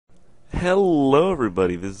Hello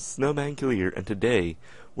everybody, this is Snowman Killer here, and today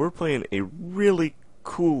we're playing a really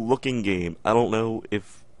cool looking game. I don't know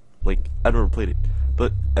if, I've never played it,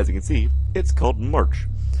 but as you can see, it's called March.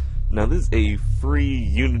 Now this is a free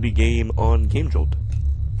Unity game on GameJolt.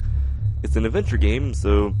 It's an adventure game,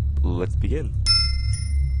 so let's begin.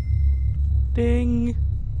 Ding!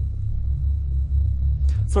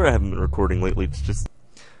 Sorry I haven't been recording lately, it's just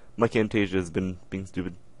my Camtasia has been being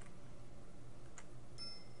stupid.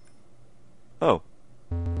 Oh.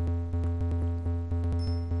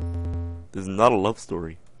 This is not a love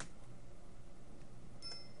story.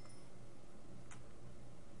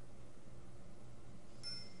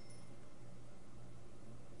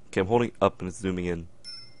 Okay, I'm holding up and it's zooming in.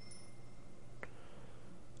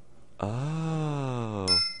 Oh.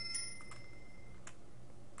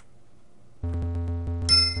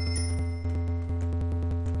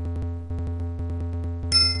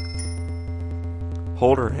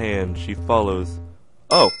 Hold her hand, she follows.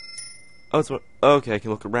 Oh! Oh, it's what. Okay, I can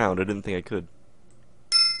look around. I didn't think I could.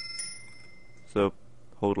 So,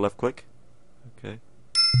 hold left click. Okay.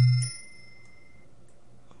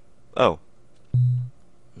 Oh.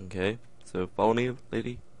 Okay, so follow me,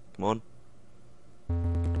 lady. Come on.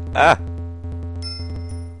 Ah!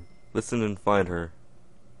 Listen and find her.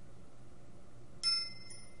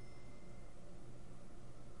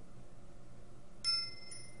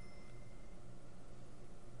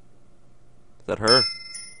 Is that her?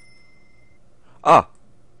 Ah!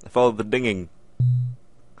 I followed the dinging.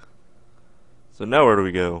 So now where do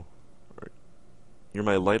we go? You're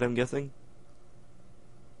my light, I'm guessing?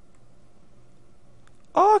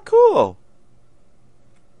 Ah, cool!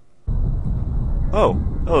 Oh,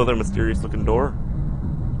 hello there, mysterious looking door.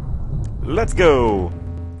 Let's go!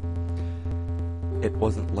 It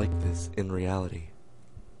wasn't like this in reality.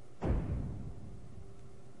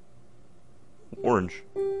 Orange.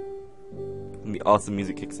 And the awesome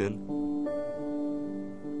music kicks in.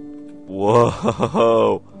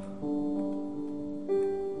 Whoa!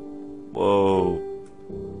 Whoa!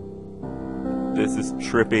 This is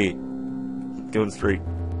trippy. Going straight.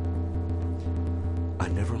 I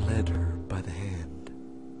never led her by the hand.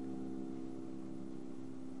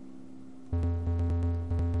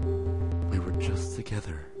 We were just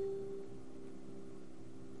together.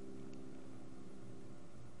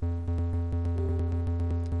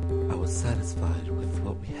 I was satisfied with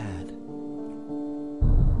what we had.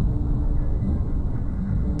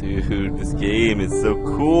 Dude, this game is so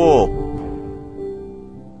cool!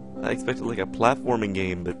 I expected like a platforming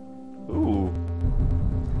game, but ooh.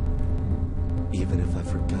 Even if I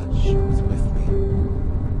forgot she was with me,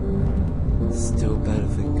 still better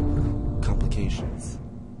than complications.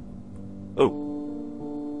 Oh.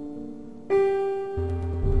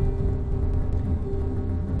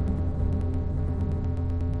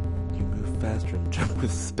 You move faster and jump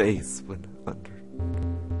with space when under.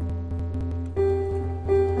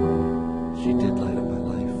 She did light up my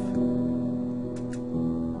life.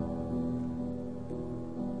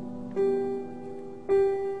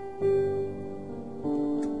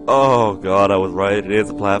 Oh god, I was right, it is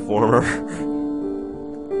a platformer.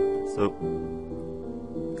 So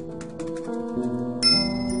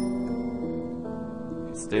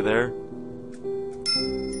stay there.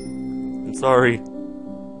 I'm sorry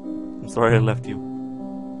I left you.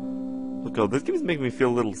 Look, oh, this game's making me feel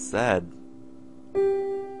a little sad.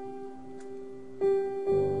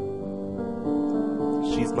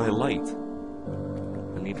 She's my light.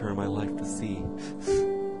 I need her in my life to see.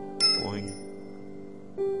 Boing.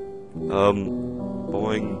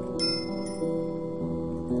 Boing.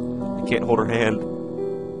 I can't hold her hand.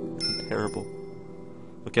 I'm terrible.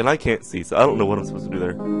 Okay, and I can't see, so I don't know what I'm supposed to do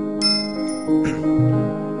there.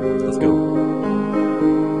 Let's go.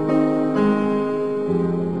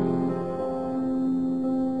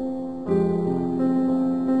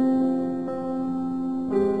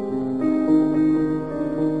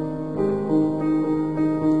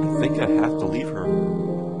 I think I have to leave her.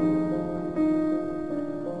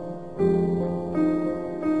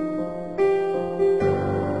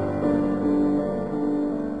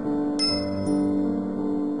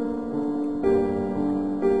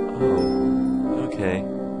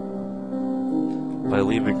 By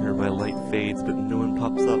leaving her, my light fades, but no one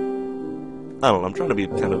pops up. I don't know, I'm trying to be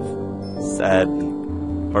kind of sad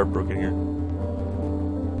and heartbroken here.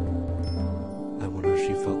 I wonder if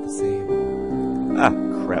she felt the same. Ah,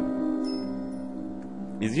 crap.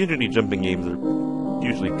 These Unity jumping games are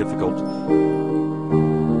usually difficult.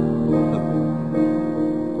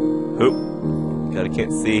 Oh, God, I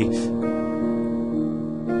can't see.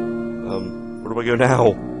 Where do I go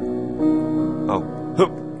now? Oh,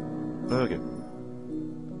 hoop. Okay.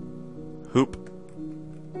 Hoop.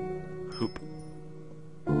 Hoop.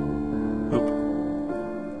 Hoop.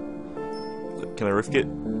 Can I risk it?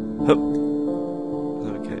 Hoop.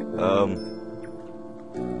 Okay,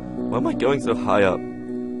 why am I going so high up?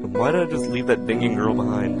 And why did I just leave that dinging girl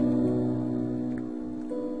behind?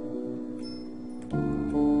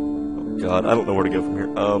 Oh god, I don't know where to go from here.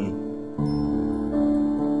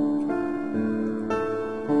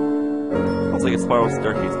 It's like a spiral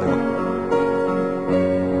staircase now.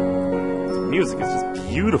 The music is just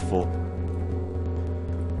beautiful.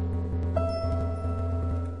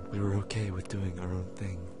 We were okay with doing our own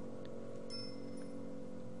thing.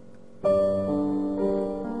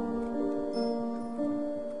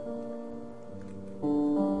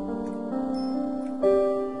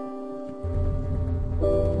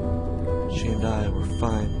 She and I were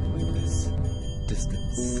fine with this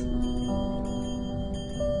distance.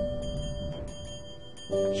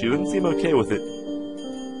 She didn't seem okay with it.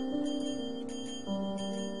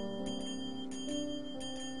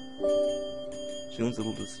 She looks a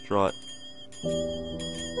little distraught.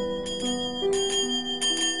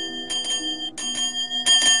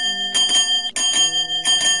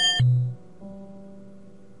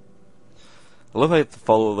 I love how you have to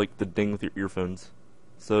follow, like, the ding with your earphones.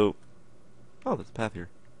 So, oh, there's a path here.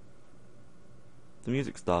 The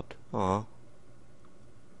music stopped. Aww.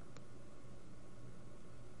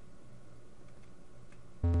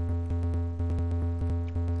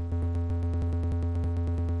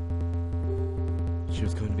 She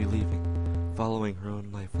was going to be leaving, following her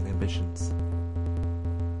own life and ambitions.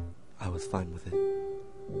 I was fine with it.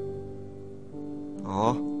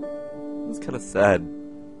 Aw, it was kind of sad.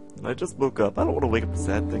 I just woke up. I don't want to wake up to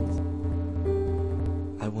sad things.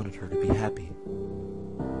 I wanted her to be happy.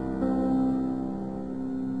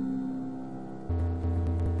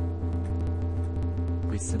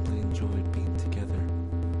 We simply enjoyed being together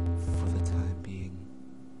for the time being.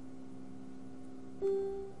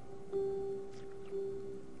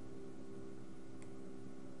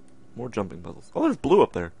 More jumping puzzles. Oh, there's blue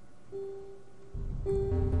up there.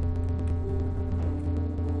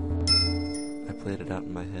 I played it out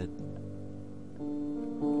in my head.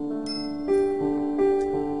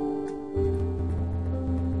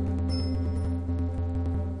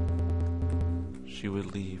 She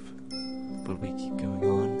would leave, but we keep going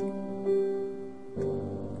on.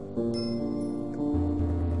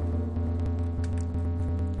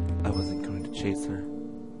 I wasn't going to chase her.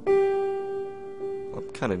 I'm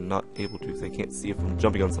kind of not able to, because I can't see if I'm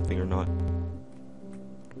jumping on something or not.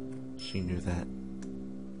 She knew that.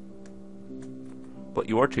 But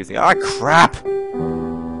you are chasing. Ah, crap!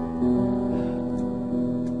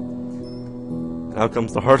 Now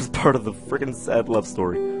comes the hardest part of the freaking sad love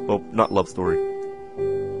story. Well, not love story. I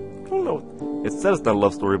don't know. It said it's not a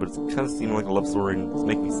love story, but it's kind of seeming like a love story, and it's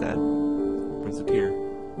making me sad. Brings a tear.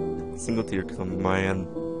 A single tear, because I'm a man.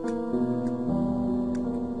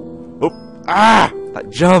 Oh! Ah! That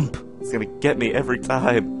jump! It's gonna get me every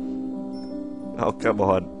time. Oh, come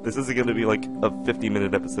on. This isn't gonna be like a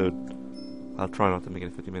 50-minute episode. I'll try not to make it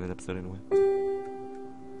a 50-minute episode anyway.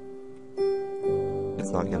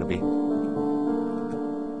 It's not gonna be.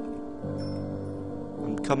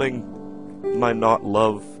 I'm coming. My not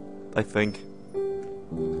love, I think.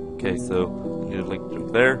 Okay, so I need to like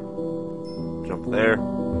jump there. Jump there.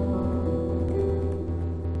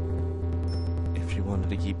 If she wanted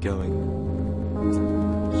to keep going,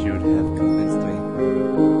 she would have convinced me.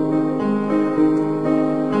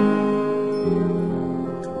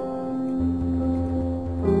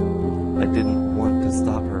 I didn't want to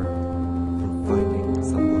stop her from finding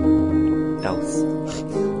someone else.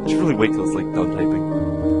 I should really wait till it's like done typing.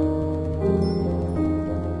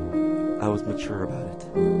 I was mature about it.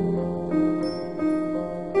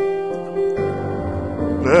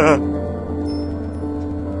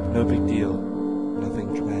 No big deal.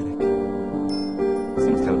 Nothing dramatic.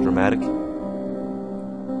 Seems kind of dramatic.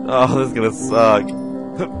 Oh, this is gonna suck.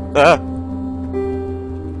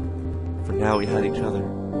 For now, we had each other.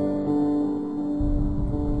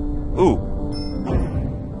 Ooh.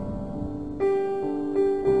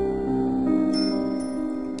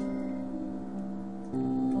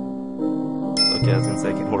 Okay, I was gonna say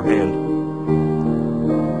I can hold her hand.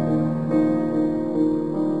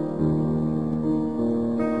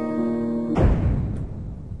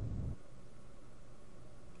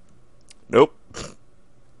 Nope.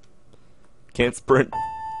 Can't sprint.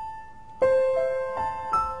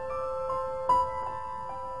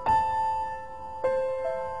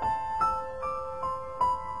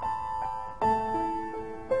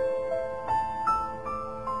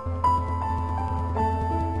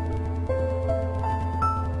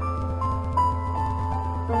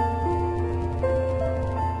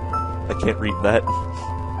 I can't read that.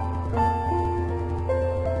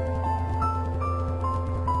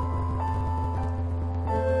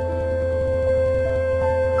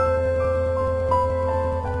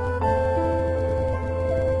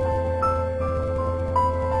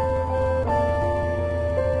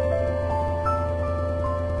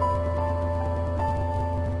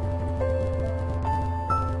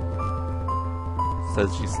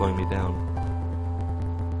 Says she's slowing me down.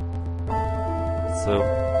 So,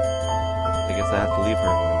 I guess I have to leave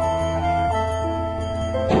her.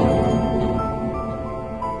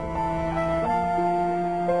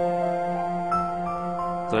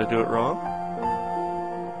 Did I do it wrong?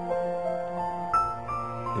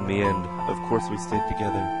 In the end, of course we stayed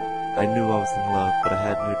together. I knew I was in love, but I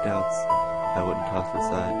had no doubts I wouldn't toss her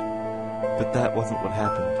aside. But that wasn't what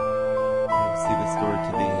happened. I'll see the story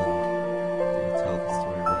to the end. Tell the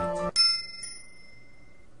story right.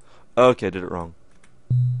 Okay, I did it wrong.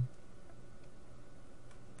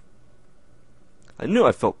 I knew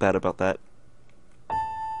I felt bad about that.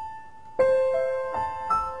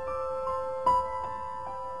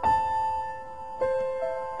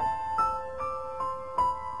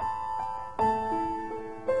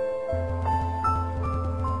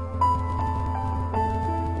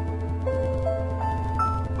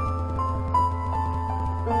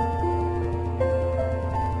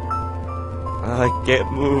 I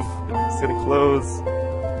can't move. It's gonna close.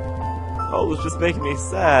 Oh, it was just making me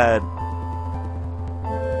sad.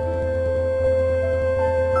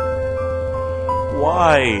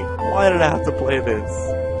 Why? Why did I have to play this?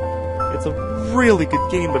 It's a really good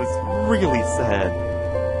game, but it's really sad.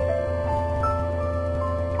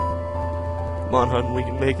 Come on, hun, we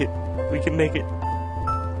can make it. We can make it.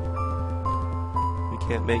 We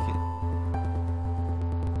can't make it.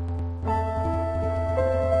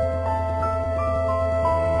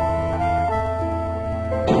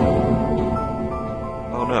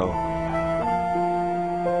 Oh no.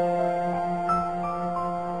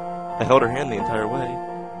 I held her hand the entire way.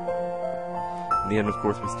 In the end, of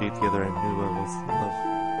course, we stayed together. I knew I was in love.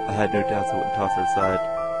 I had no doubts I wouldn't toss her aside.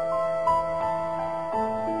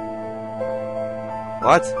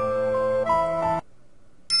 What?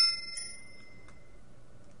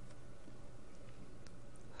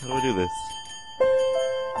 How do I do this?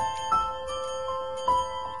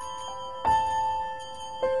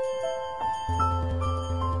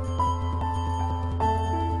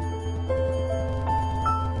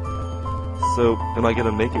 So, am I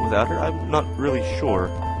gonna make it without her? I'm not really sure.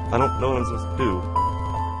 I don't know what I'm supposed to do.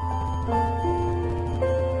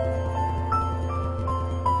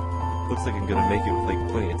 Looks like I'm gonna make it with,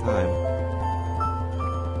 like, plenty of time.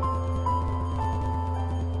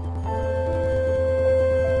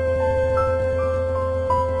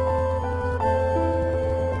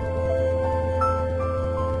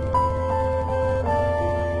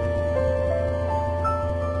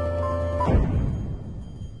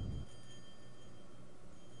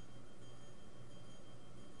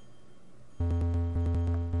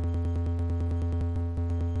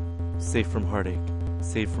 Safe from heartache,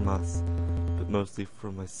 safe from us, but mostly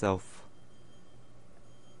from myself.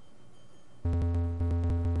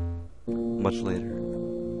 Much later.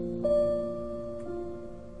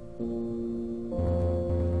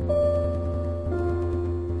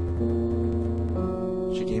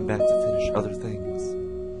 She came back to finish other things.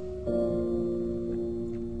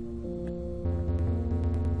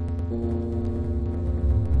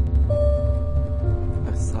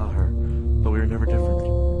 I saw her, but we were never different.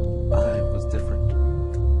 I was different.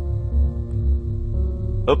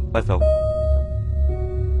 Oh, I fell.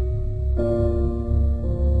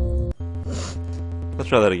 Let's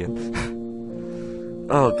try that again.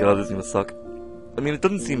 Oh god, this is gonna suck. I mean, it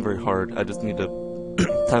doesn't seem very hard. I just need to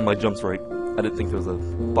time my jumps right. I didn't think there was a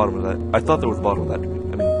bottom of that. I thought there was a bottom of that. I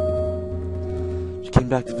mean, she came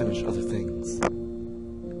back to finish other things.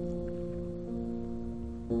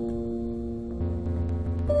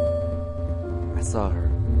 I saw her.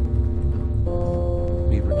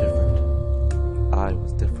 We were different. I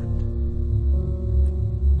was different.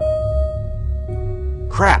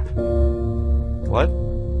 Crap! What?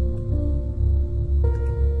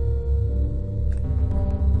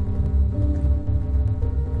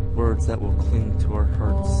 Words that will cling to our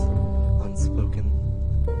hearts, unspoken.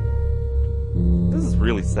 This is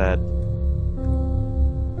really sad.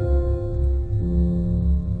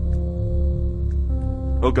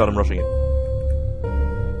 Oh god, I'm rushing it.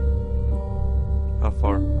 How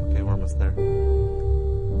far? Okay, we're almost there.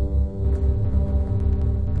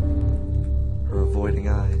 Her avoiding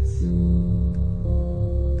eyes.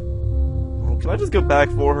 Oh, can I just go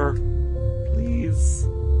back for her? Please.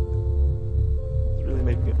 This really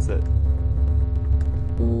make making me upset.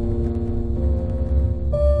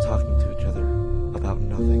 Talking to each other about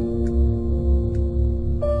nothing.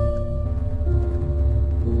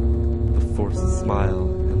 The forced smile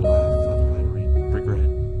and laugh of my regret.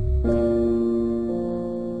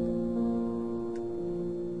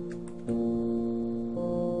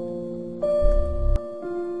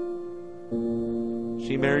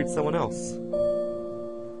 She married someone else.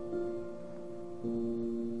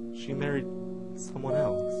 She married someone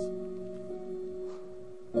else.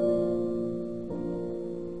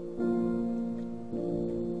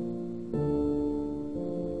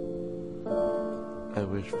 I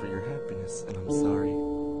wish for your happiness, and I'm sorry.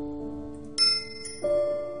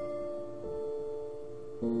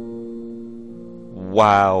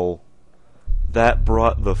 Wow. That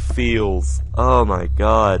brought the feels. Oh my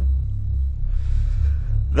god.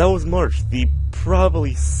 That was March, the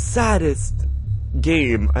probably saddest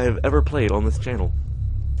game I have ever played on this channel.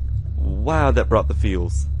 Wow, that brought the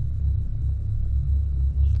feels.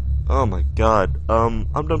 Oh my god. I'm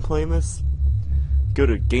done playing this. Go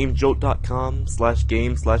to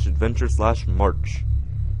gamejolt.com/game/adventure/March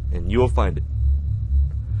and you will find it.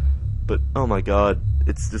 But oh my god,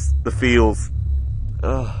 it's just the feels.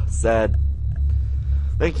 Ugh, sad.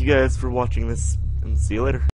 Thank you guys for watching this, and see you later.